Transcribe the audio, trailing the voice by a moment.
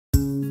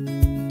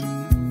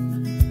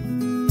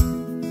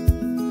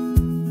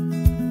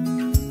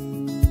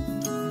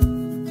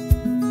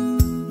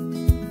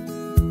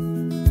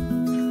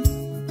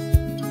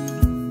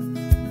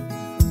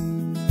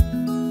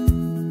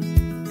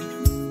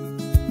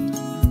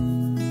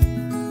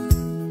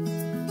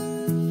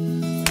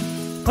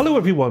Hello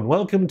everyone,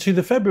 welcome to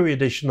the February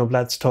edition of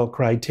Let's Talk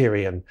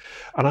Criterion.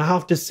 And I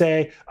have to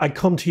say, I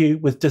come to you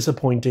with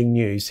disappointing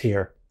news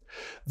here.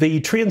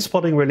 The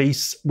Trainspotting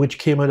release, which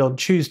came out on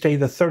Tuesday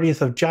the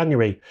 30th of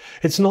January,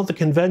 it's not the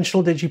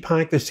conventional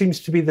digipack. There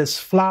seems to be this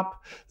flap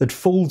that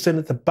folds in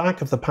at the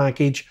back of the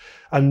package,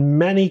 and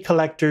many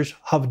collectors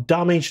have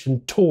damaged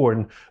and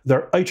torn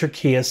their outer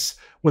case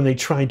when they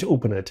tried to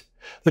open it.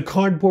 The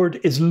cardboard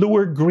is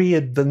lower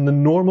grade than the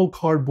normal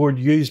cardboard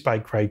used by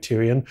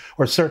Criterion,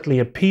 or certainly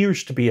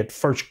appears to be at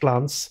first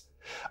glance,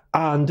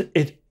 and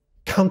it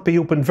can't be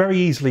opened very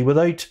easily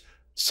without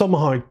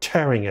somehow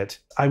tearing it.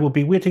 I will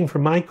be waiting for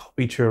my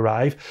copy to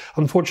arrive.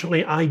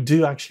 Unfortunately, I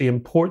do actually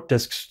import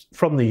discs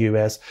from the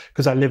US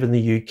because I live in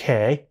the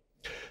UK,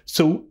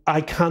 so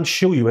I can't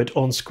show you it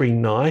on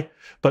screen now,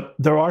 but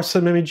there are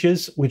some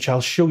images which I'll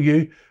show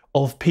you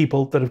of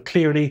people that have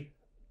clearly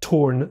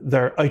torn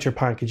their outer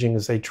packaging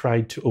as they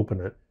tried to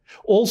open it.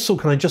 Also,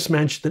 can I just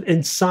mention that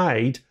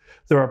inside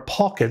there are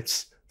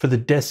pockets for the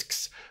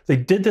discs. They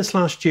did this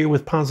last year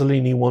with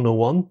Pasolini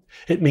 101.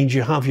 It means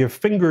you have your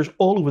fingers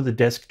all over the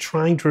disc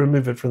trying to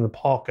remove it from the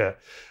pocket.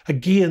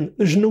 Again,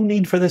 there's no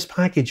need for this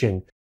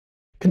packaging.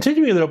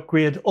 Continuing the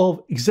upgrade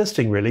of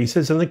existing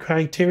releases in the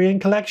Criterion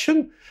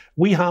collection,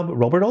 we have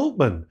Robert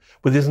Altman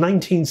with his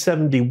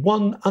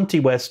 1971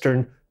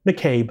 anti-western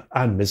McCabe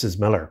and Mrs.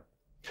 Miller.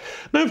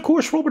 Now, of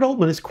course, Robert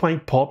Altman is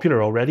quite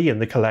popular already in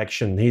the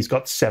collection. He's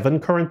got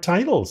 7 current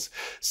titles: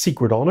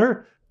 Secret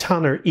Honor,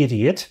 Tanner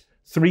 88,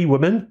 Three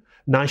Women,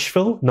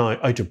 Nashville, now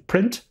out of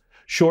print,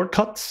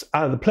 Shortcuts,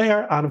 The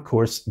Player, and of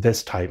course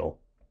this title.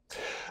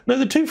 Now,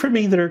 the two for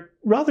me that are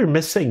rather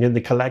missing in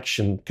the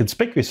collection,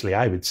 conspicuously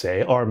I would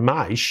say, are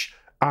MASH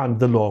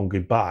and The Long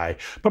Goodbye.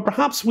 But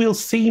perhaps we'll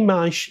see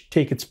MASH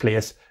take its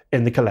place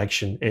in the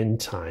collection in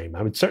time.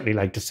 I would certainly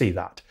like to see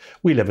that.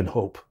 We live in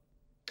hope.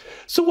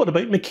 So what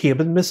about McCabe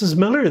and Mrs.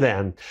 Miller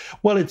then?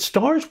 Well, it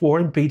stars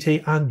Warren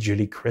Beatty and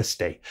Julie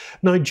Christie.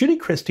 Now, Julie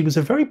Christie was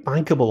a very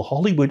bankable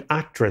Hollywood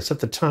actress at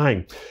the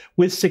time,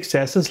 with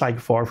successes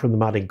like Far From the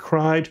Madding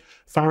Crowd,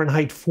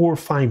 Fahrenheit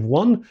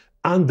 451,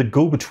 and The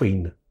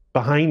Go-Between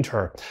behind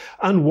her.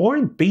 And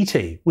Warren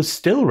Beatty was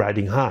still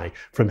riding high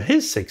from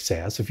his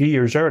success a few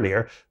years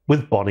earlier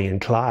with Bonnie and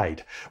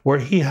Clyde, where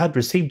he had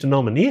received a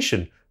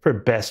nomination for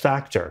Best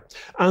Actor,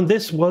 and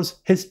this was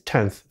his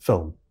 10th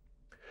film.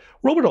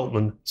 Robert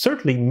Altman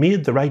certainly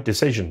made the right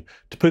decision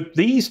to put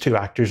these two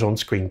actors on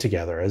screen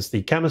together, as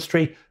the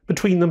chemistry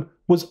between them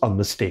was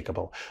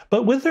unmistakable,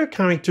 but with their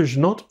characters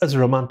not as a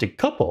romantic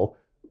couple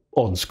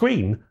on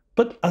screen,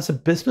 but as a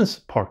business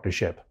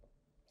partnership.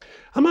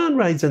 A man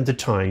rides into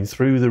town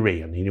through the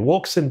rain. He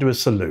walks into a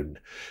saloon,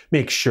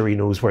 makes sure he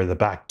knows where the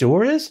back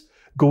door is,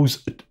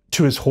 goes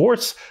to his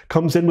horse,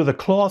 comes in with a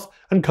cloth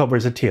and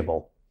covers a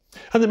table.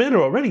 And the men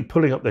are already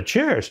pulling up the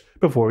chairs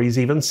before he's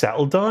even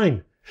settled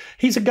down.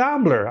 He's a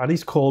gambler and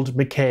he's called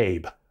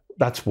McCabe.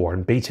 That's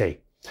Warren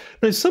Beatty.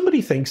 Now,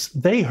 somebody thinks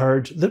they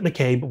heard that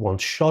McCabe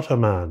once shot a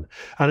man,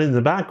 and in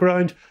the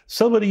background,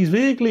 somebody's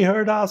vaguely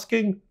heard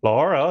asking,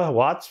 "Laura,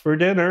 what's for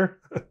dinner?"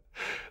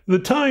 The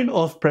town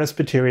of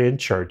Presbyterian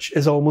Church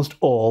is almost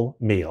all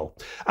male,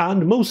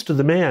 and most of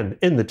the men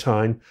in the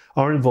town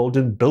are involved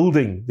in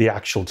building the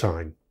actual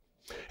town.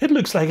 It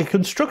looks like a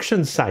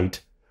construction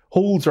site.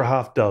 Holes are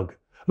half dug,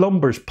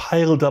 lumber's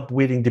piled up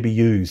waiting to be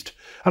used,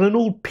 and an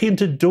old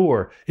painted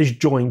door is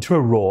joined to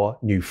a raw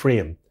new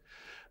frame.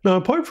 Now,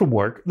 apart from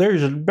work,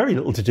 there's very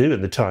little to do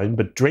in the town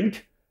but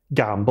drink,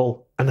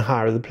 gamble, and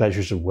hire the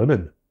pleasures of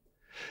women.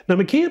 Now,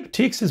 McCabe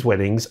takes his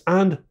winnings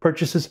and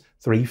purchases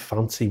 3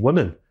 fancy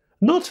women.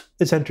 Not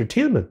as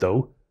entertainment,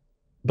 though,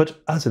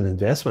 but as an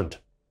investment.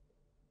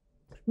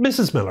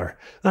 Mrs. Miller,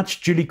 that's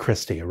Julie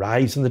Christie,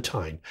 arrives in the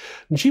town,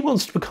 and she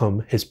wants to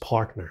become his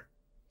partner.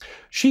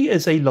 She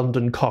is a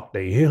London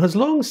cockney who has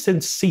long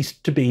since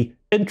ceased to be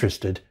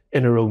interested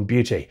in her own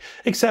beauty,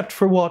 except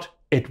for what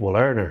it will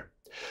earn her.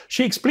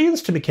 She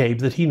explains to McCabe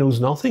that he knows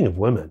nothing of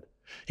women.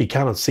 He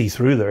cannot see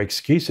through their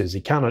excuses,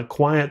 he cannot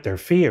quiet their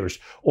fears,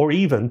 or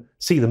even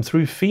see them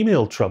through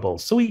female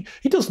troubles. So he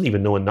doesn't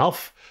even know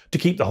enough to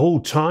keep the whole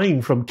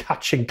town from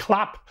catching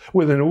clap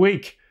within a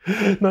week.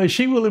 Now,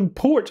 she will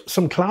import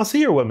some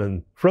classier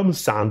women from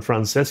San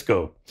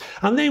Francisco,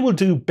 and they will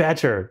do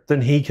better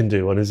than he can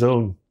do on his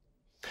own.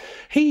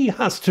 He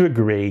has to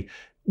agree.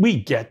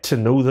 We get to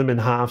know them in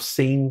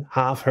half-seen,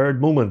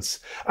 half-heard moments,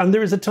 and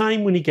there is a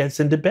time when he gets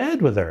into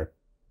bed with her.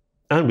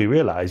 And we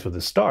realise with the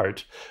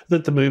start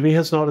that the movie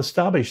has not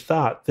established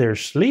that they're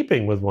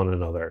sleeping with one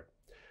another.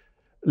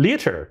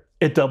 Later,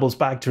 it doubles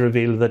back to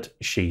reveal that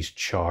she's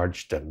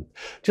charged him,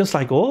 just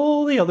like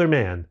all the other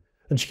men,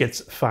 and she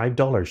gets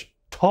 $5,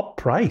 top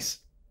price.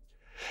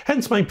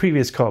 Hence my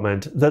previous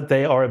comment that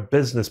they are a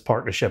business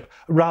partnership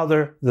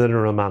rather than a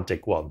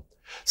romantic one.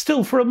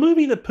 Still, for a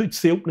movie that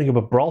puts the opening of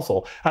a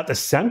brothel at the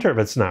centre of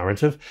its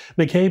narrative,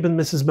 McCabe and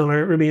Mrs.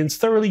 Miller remains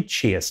thoroughly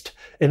chaste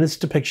in its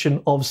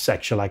depiction of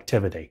sexual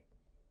activity.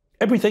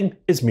 Everything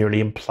is merely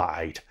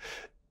implied.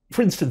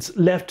 For instance,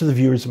 left to the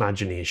viewer's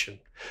imagination.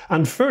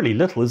 and fairly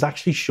little is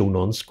actually shown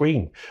on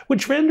screen,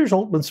 which renders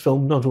Altman's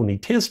film not only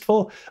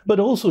tasteful, but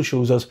also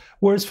shows us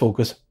where his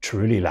focus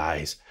truly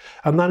lies,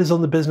 and that is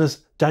on the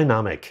business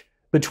dynamic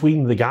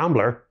between the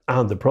gambler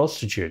and the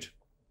prostitute.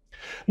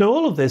 Now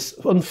all of this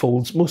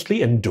unfolds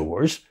mostly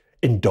indoors,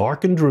 in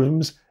darkened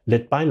rooms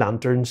lit by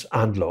lanterns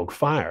and log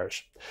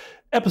fires.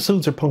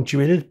 Episodes are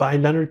punctuated by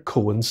Leonard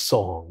Cohen's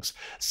songs,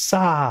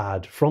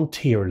 sad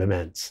frontier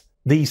laments.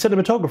 The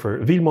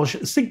cinematographer Vilmos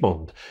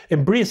Zsigmond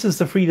embraces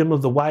the freedom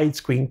of the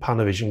widescreen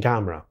Panavision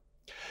camera.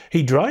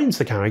 He drowns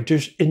the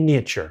characters in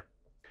nature.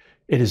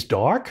 It is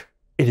dark,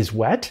 it is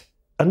wet,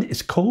 and it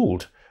is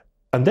cold.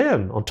 And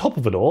then, on top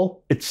of it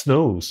all, it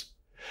snows.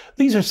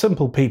 These are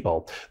simple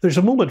people. There's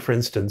a moment, for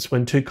instance,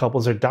 when two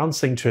couples are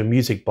dancing to a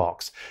music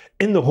box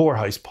in the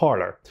whorehouse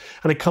parlour,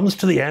 and it comes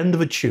to the end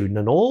of a tune,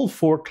 and all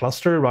four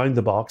cluster around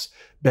the box,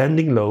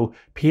 bending low,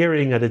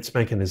 peering at its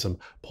mechanism,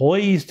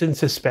 poised in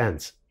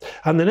suspense.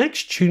 And the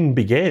next tune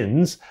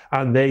begins,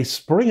 and they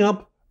spring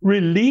up,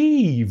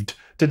 relieved,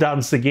 to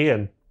dance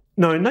again.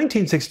 Now, in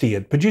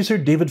 1968, producer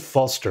David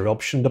Foster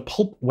optioned a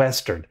pulp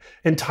western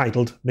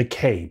entitled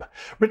McCabe,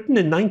 written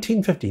in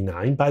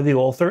 1959 by the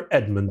author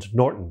Edmund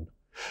Norton.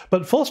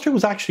 But Foster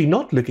was actually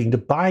not looking to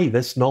buy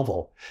this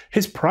novel.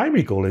 His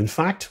primary goal, in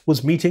fact,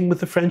 was meeting with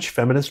the French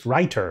feminist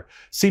writer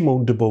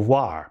Simone de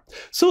Beauvoir,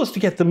 so as to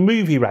get the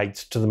movie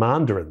rights to the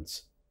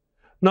Mandarins.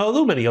 Now,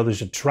 although many others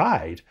had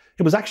tried,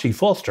 it was actually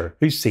Foster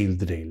who sealed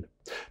the deal,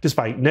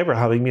 despite never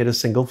having made a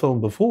single film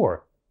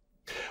before.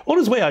 On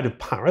his way out of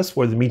Paris,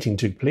 where the meeting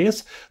took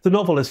place, the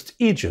novelist's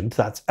agent,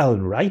 that's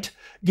Ellen Wright,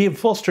 gave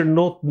Foster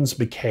Norton's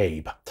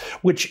McCabe,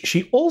 which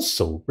she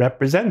also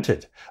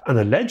represented, and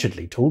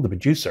allegedly told the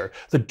producer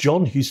that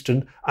John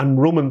Huston and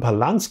Roman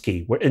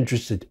Polanski were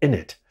interested in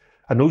it,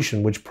 a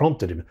notion which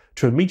prompted him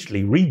to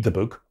immediately read the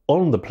book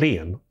on the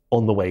plane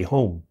on the way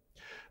home.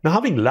 Now,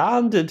 having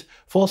landed,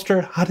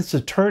 Foster had his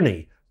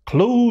attorney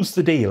close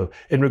the deal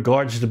in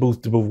regards to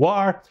both de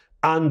Beauvoir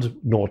and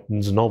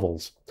Norton's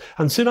novels.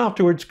 And soon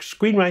afterwards,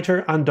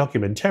 screenwriter and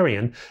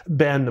documentarian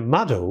Ben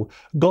Maddow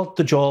got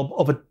the job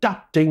of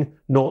adapting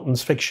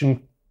Norton's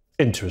fiction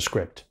into a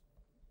script.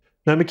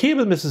 Now,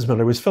 McCabe and Mrs.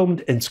 Miller was filmed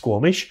in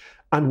Squamish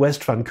and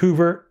West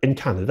Vancouver in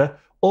Canada,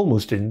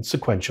 almost in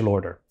sequential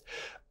order.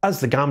 As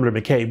the gambler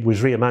McCabe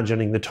was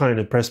reimagining the town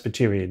of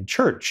Presbyterian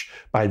Church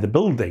by the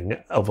building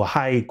of a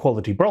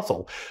high-quality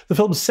brothel, the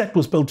film's set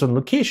was built on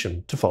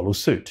location to follow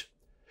suit.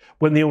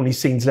 When the only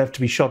scenes left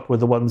to be shot were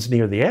the ones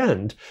near the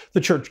end,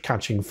 the church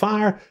catching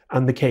fire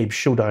and McCabe's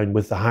showdown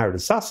with the hired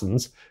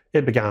assassins,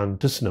 it began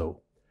to snow.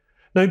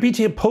 Now,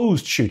 Beatty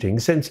opposed shooting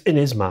since, in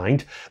his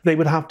mind, they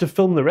would have to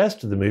film the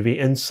rest of the movie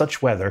in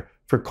such weather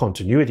for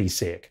continuity's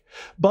sake.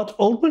 But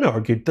Altman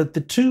argued that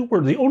the two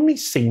were the only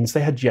scenes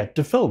they had yet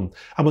to film,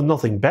 and with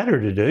nothing better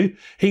to do,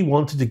 he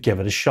wanted to give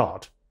it a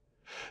shot.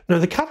 Now,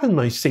 the cat and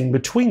mouse scene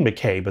between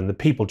McCabe and the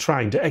people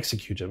trying to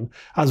execute him,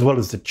 as well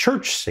as the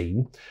church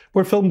scene,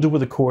 were filmed over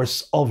the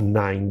course of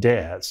 9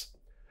 days.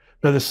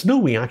 Now, the snow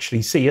we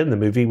actually see in the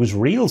movie was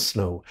real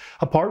snow,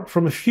 apart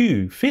from a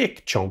few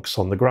fake chunks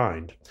on the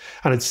ground.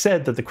 And it's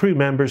said that the crew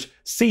members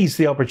seized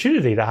the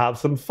opportunity to have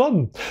some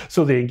fun,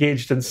 so they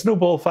engaged in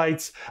snowball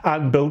fights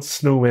and built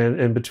snowmen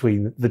in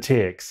between the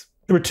takes.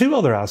 There were two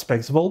other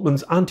aspects of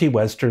Altman's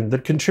anti-Western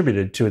that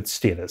contributed to its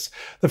status.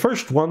 The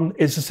first one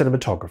is the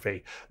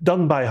cinematography,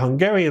 done by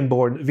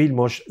Hungarian-born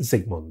Vilmos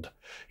Zsigmond.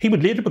 He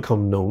would later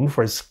become known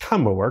for his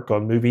camera work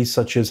on movies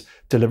such as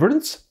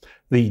Deliverance,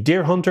 The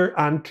Deer Hunter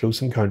and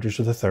Close Encounters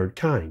of the Third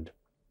Kind.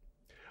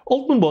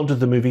 Altman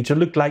wanted the movie to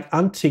look like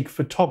antique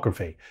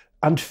photography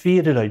and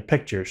faded out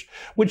pictures,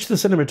 which the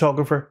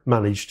cinematographer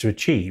managed to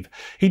achieve.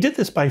 He did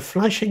this by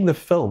flashing the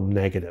film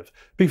negative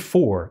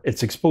before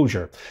its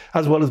exposure,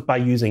 as well as by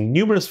using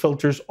numerous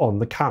filters on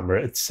the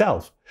camera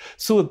itself,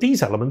 so that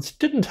these elements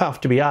didn't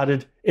have to be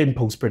added in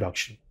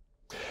post-production.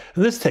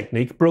 This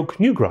technique broke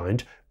new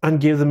ground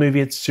and gave the movie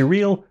its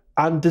surreal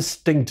and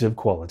distinctive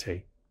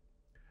quality.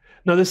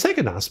 Now, the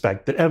second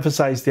aspect that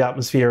emphasised the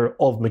atmosphere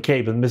of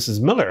McCabe and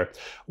Mrs. Miller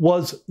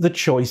was the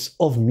choice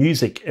of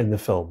music in the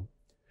film.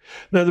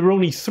 Now, there were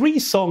only 3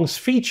 songs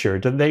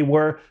featured, and they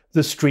were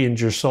The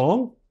Stranger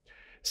Song,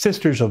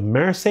 Sisters of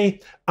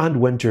Mercy, and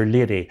Winter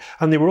Lady,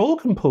 and they were all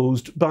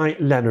composed by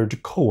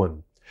Leonard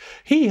Cohen.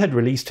 He had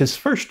released his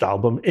first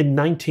album in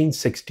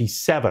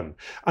 1967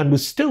 and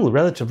was still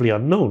relatively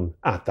unknown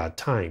at that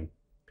time.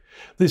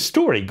 The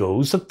story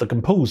goes that the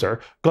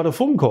composer got a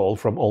phone call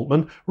from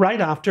Altman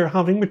right after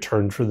having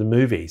returned from the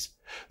movies.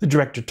 The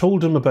director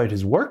told him about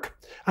his work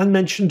and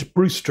mentioned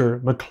Brewster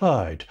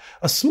McCloud,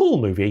 a small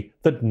movie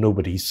that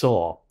nobody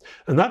saw.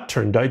 And that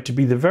turned out to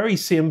be the very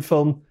same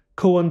film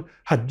Cohen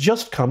had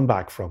just come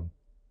back from.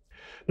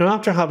 Now,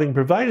 after having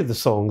provided the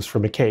songs for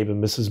McCabe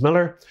and Mrs.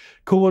 Miller,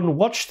 Cohen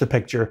watched the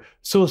picture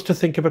so as to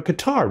think of a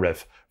guitar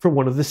riff for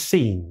one of the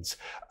scenes,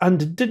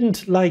 and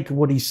didn't like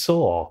what he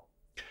saw.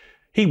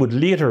 He would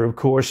later, of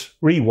course,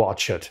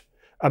 re-watch it,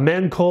 and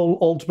then call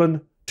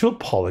Altman to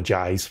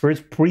apologise for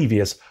his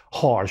previous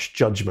harsh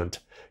judgment,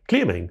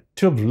 claiming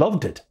to have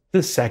loved it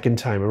the second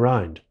time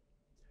around.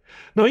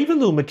 Now, even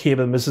though McCabe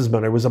and Mrs.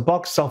 Miller was a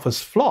box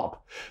office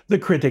flop, the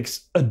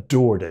critics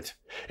adored it.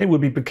 It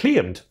would be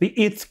proclaimed the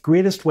 8th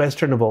greatest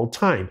Western of all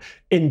time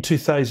in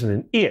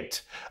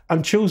 2008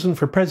 and chosen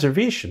for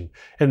preservation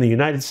in the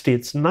United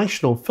States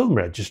National Film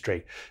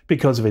Registry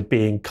because of it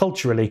being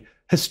culturally,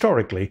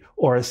 historically,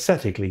 or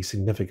aesthetically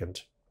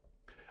significant.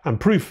 And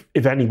proof,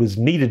 if any, was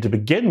needed to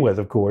begin with,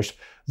 of course,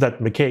 that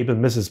McCabe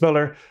and Mrs.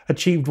 Miller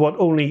achieved what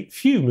only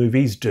few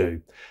movies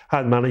do,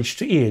 and managed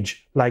to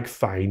age like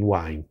fine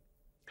wine.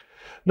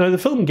 Now, the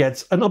film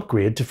gets an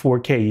upgrade to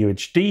 4K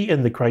UHD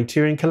in the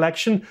Criterion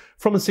collection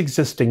from its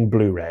existing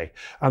Blu-ray,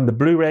 and the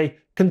Blu-ray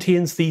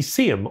contains the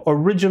same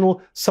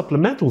original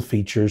supplemental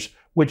features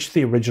which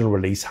the original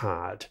release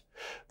had.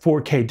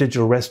 4K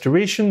digital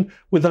restoration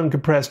with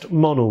uncompressed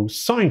mono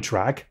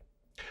soundtrack,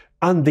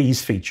 and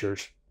these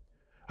features.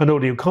 An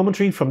audio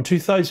commentary from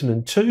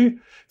 2002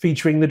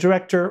 featuring the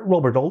director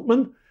Robert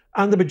Altman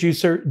and the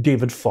producer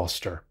David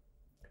Foster.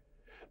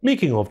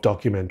 Making-of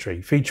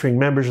documentary featuring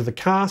members of the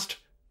cast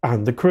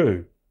and the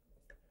crew.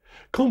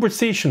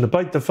 Conversation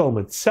about the film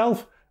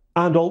itself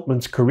and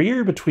Altman's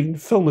career between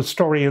film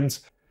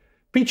historians.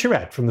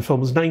 Featurette from the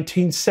film's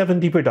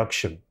 1970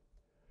 production.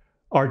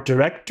 Art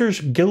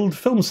Directors Guild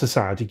Film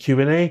Society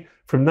Q&A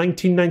from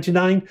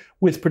 1999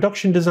 with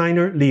production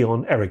designer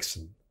Leon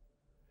Eriksson.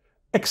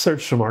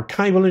 Excerpts from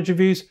archival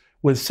interviews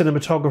with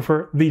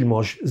cinematographer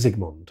Vilmos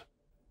Zsigmond.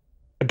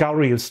 A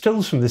gallery of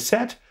stills from the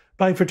set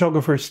by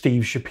photographer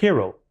Steve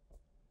Shapiro.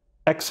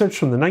 Excerpts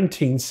from the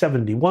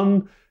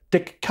 1971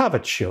 Dick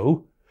Cavett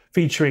Show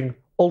featuring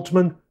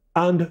Altman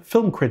and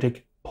film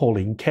critic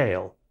Pauline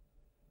Kael.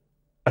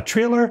 A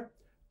trailer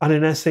and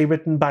an essay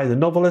written by the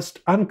novelist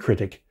and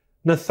critic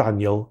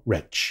Nathaniel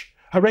Rich,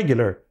 a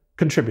regular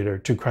contributor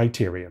to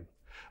Criterion.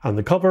 And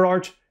the cover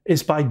art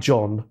is by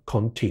John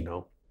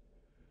Contino.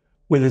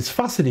 With its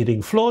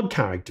fascinating flawed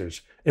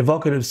characters,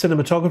 evocative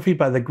cinematography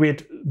by the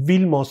great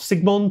Vilmos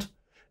Zsigmond,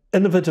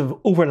 innovative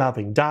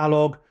overlapping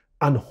dialogue,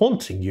 and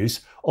haunting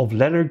use of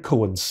Leonard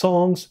Cohen's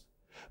songs,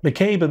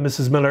 McCabe and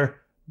Mrs. Miller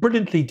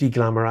brilliantly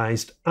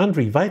deglamorized and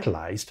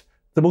revitalized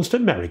the most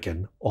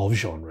American of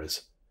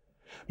genres.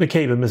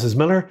 McCabe and Mrs.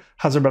 Miller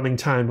has a running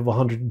time of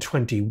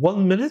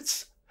 121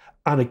 minutes,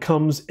 and it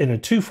comes in a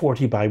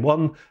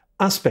 240:1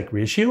 aspect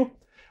ratio,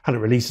 and it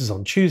releases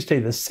on Tuesday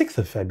the 6th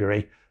of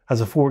February as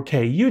a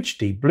 4K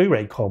UHD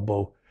Blu-ray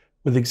combo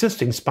with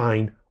existing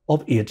spine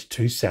of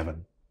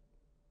 827.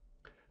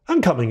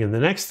 And coming in the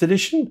next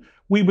edition,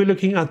 we'll be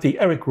looking at the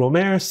Eric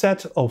Rohmer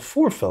set of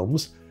 4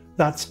 films,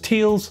 that's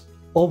Tales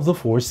of the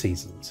 4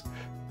 Seasons.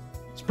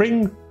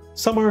 Spring,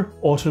 summer,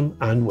 autumn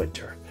and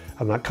winter.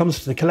 And that comes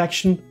to the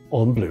collection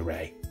on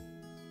Blu-ray.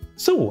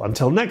 So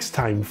until next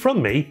time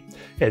from me,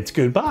 it's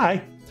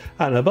goodbye,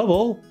 and above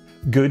all,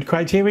 good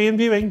Criterion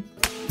viewing.